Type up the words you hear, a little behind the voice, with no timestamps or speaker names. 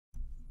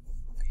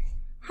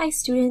Hi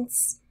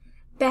students,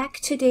 back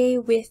today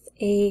with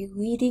a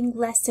reading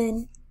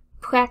lesson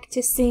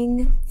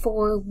practicing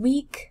for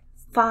week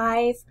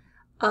 5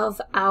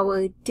 of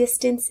our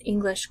distance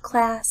English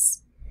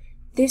class.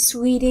 This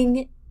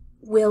reading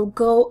will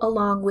go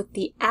along with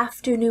the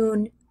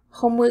afternoon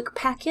homework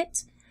packet.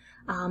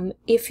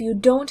 If you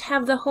don't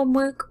have the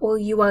homework or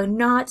you are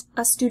not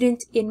a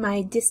student in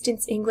my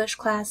distance English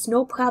class,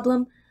 no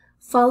problem.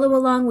 Follow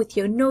along with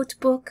your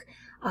notebook.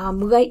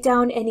 Write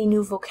down any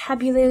new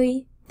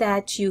vocabulary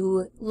that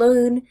you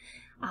learn.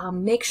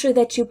 Make sure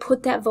that you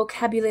put that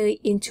vocabulary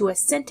into a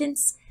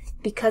sentence,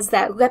 because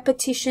that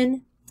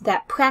repetition,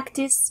 that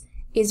practice,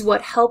 is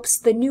what helps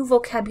the new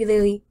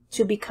vocabulary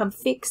to become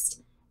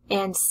fixed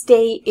and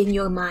stay in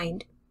your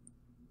mind.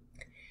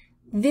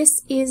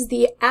 This is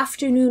the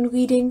afternoon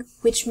reading,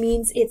 which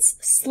means it's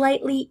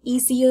slightly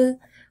easier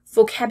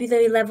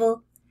vocabulary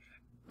level.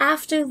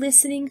 After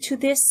listening to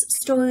this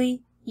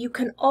story, you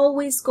can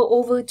always go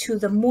over to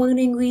the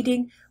morning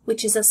reading,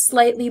 which is a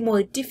slightly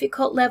more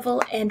difficult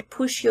level, and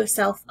push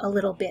yourself a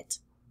little bit.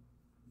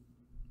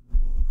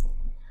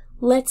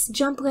 Let's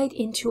jump right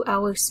into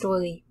our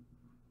story.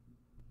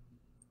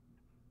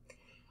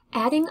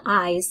 Adding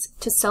eyes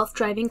to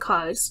self-driving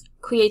cars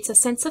creates a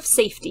sense of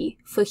safety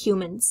for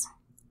humans.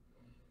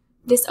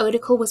 This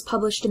article was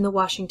published in the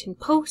Washington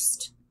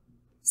Post,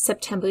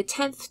 September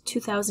 10th,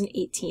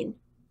 2018.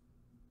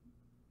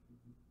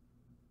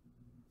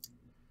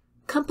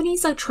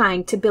 Companies are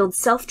trying to build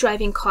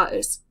self-driving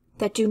cars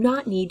that do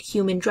not need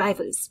human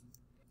drivers.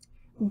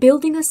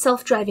 Building a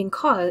self-driving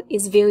car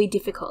is very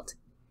difficult.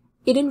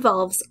 It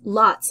involves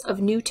lots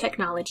of new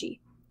technology.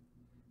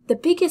 The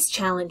biggest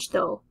challenge,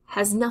 though,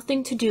 has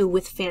nothing to do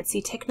with fancy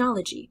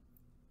technology.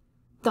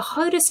 The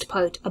hardest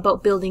part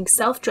about building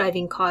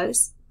self-driving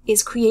cars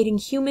is creating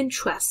human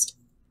trust.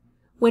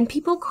 When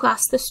people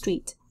cross the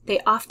street, they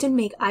often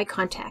make eye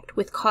contact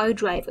with car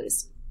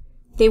drivers.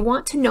 They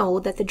want to know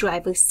that the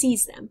driver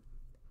sees them.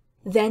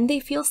 Then they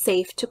feel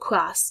safe to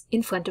cross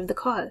in front of the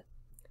car.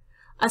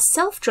 A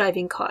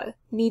self-driving car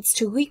needs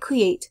to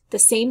recreate the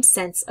same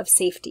sense of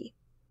safety.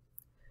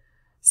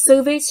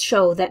 Surveys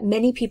show that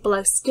many people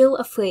are still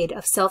afraid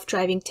of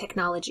self-driving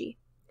technology.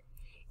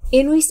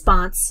 In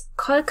response,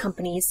 car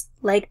companies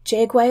like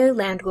Jaguar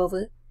Land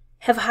Rover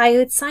have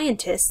hired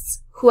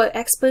scientists who are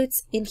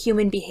experts in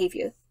human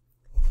behavior.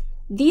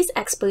 These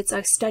experts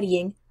are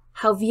studying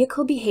how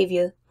vehicle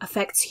behavior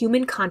affects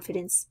human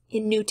confidence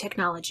in new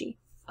technology,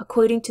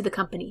 according to the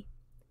company.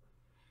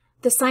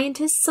 The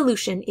scientists'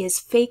 solution is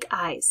fake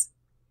eyes.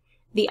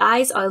 The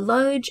eyes are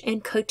large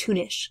and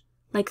cartoonish,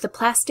 like the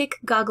plastic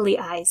goggly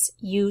eyes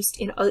used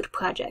in art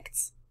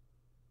projects.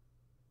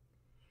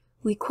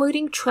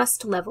 Recording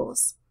trust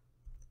levels.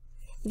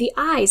 The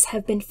eyes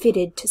have been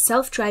fitted to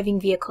self-driving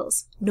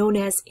vehicles known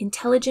as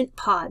intelligent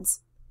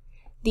pods.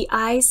 The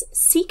eyes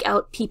seek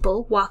out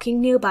people walking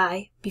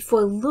nearby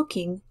before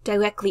looking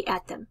directly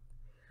at them.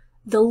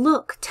 The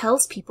look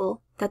tells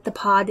people that the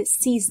pod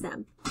sees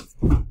them.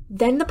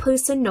 Then the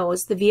person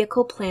knows the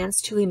vehicle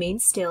plans to remain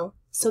still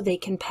so they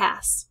can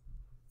pass.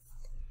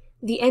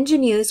 The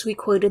engineers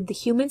recorded the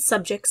human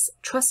subject's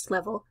trust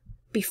level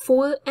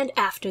before and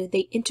after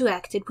they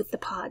interacted with the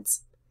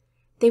pods.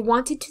 They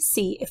wanted to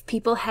see if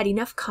people had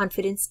enough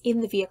confidence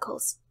in the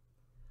vehicles.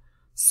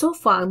 So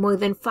far, more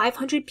than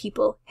 500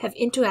 people have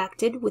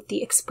interacted with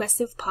the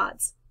expressive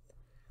pods.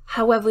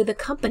 However, the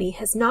company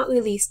has not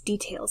released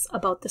details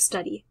about the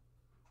study.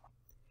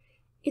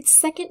 It's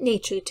second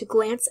nature to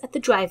glance at the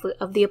driver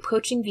of the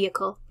approaching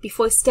vehicle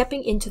before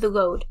stepping into the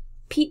road,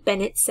 Pete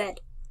Bennett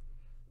said.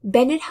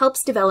 Bennett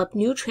helps develop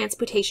new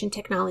transportation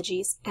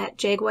technologies at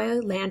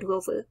Jaguar Land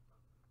Rover.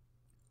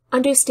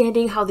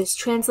 Understanding how this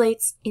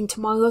translates in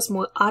tomorrow's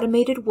more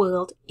automated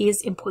world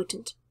is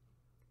important.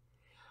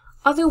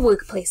 Other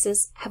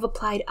workplaces have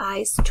applied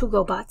eyes to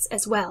robots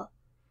as well.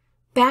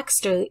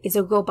 Baxter is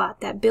a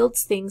robot that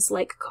builds things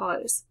like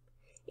cars.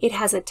 It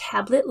has a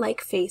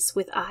tablet-like face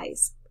with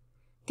eyes.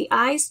 The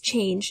eyes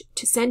change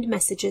to send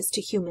messages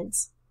to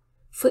humans.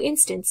 For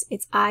instance,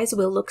 its eyes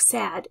will look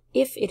sad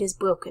if it is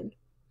broken.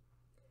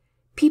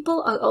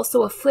 People are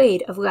also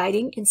afraid of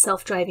riding in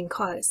self-driving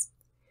cars.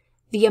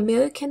 The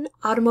American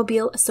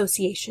Automobile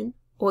Association,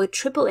 or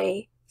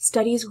AAA,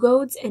 studies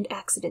roads and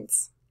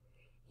accidents.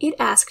 It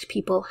asked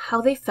people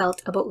how they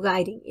felt about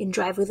riding in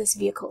driverless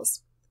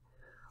vehicles.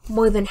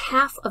 More than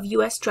half of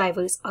U.S.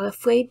 drivers are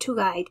afraid to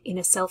ride in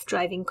a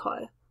self-driving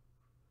car.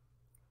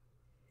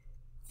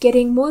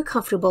 Getting more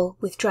comfortable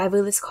with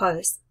driverless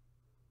cars.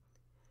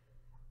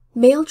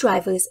 Male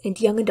drivers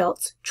and young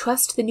adults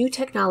trust the new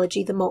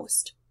technology the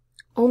most.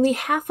 Only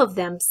half of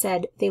them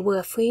said they were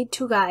afraid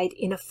to ride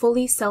in a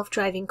fully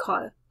self-driving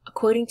car,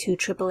 according to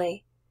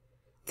AAA.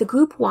 The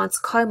group wants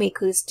car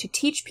makers to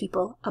teach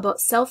people about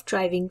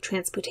self-driving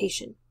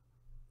transportation.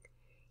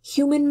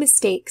 Human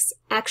mistakes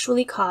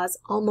actually cause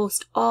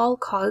almost all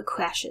car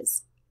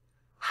crashes.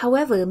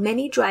 However,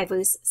 many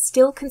drivers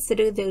still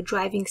consider their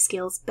driving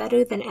skills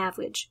better than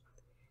average.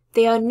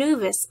 They are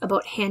nervous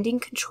about handing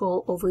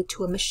control over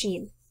to a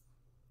machine.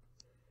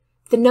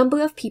 The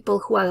number of people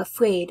who are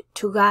afraid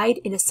to ride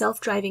in a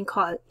self-driving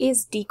car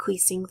is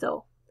decreasing,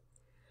 though.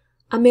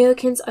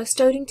 Americans are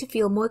starting to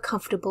feel more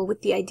comfortable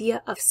with the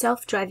idea of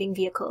self-driving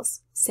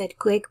vehicles, said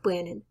Greg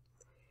Brannon.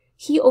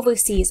 He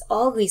oversees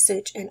all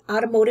research and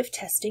automotive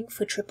testing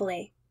for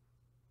AAA.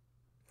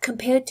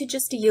 Compared to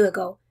just a year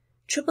ago,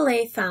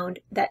 AAA found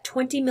that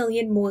 20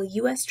 million more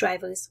U.S.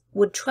 drivers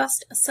would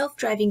trust a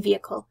self-driving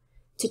vehicle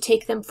to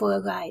take them for a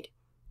ride.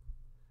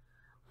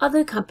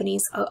 Other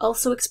companies are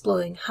also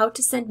exploring how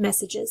to send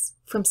messages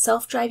from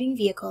self-driving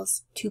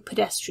vehicles to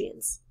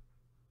pedestrians.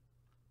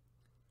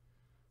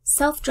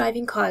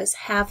 Self-driving cars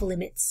have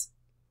limits.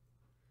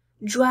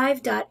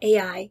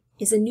 Drive.ai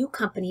is a new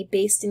company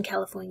based in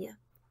California.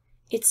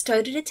 It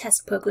started a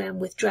test program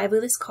with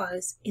driverless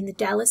cars in the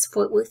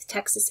Dallas-Fort Worth,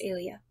 Texas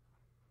area.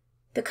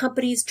 The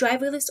company's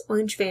driverless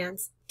orange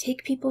vans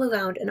take people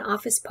around an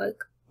office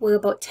park where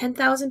about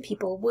 10,000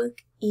 people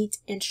work, eat,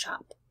 and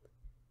shop.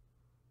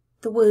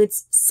 The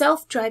words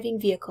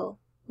self-driving vehicle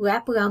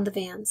wrap around the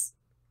vans.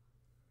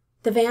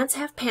 The vans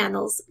have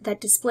panels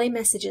that display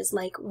messages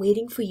like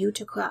waiting for you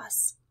to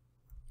cross.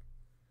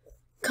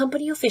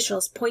 Company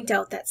officials point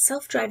out that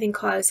self-driving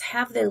cars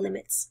have their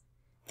limits.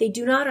 They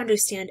do not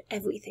understand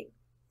everything.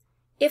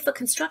 If a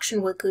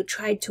construction worker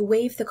tried to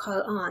wave the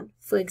car on,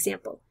 for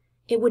example,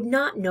 it would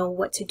not know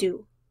what to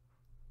do.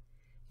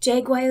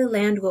 Jaguar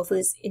Land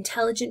Rover's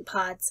intelligent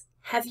pods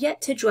have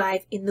yet to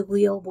drive in the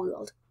real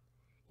world.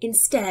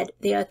 Instead,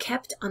 they are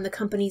kept on the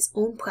company's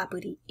own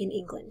property in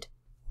England.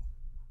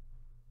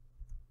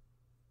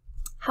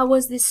 How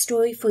was this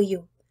story for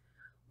you?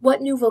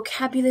 What new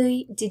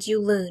vocabulary did you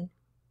learn?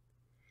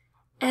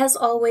 As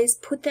always,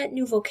 put that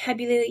new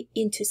vocabulary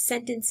into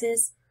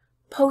sentences.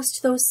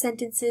 Post those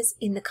sentences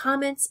in the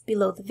comments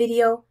below the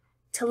video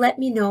to let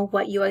me know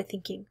what you are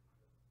thinking.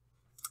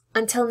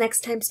 Until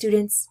next time,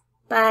 students,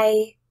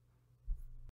 bye!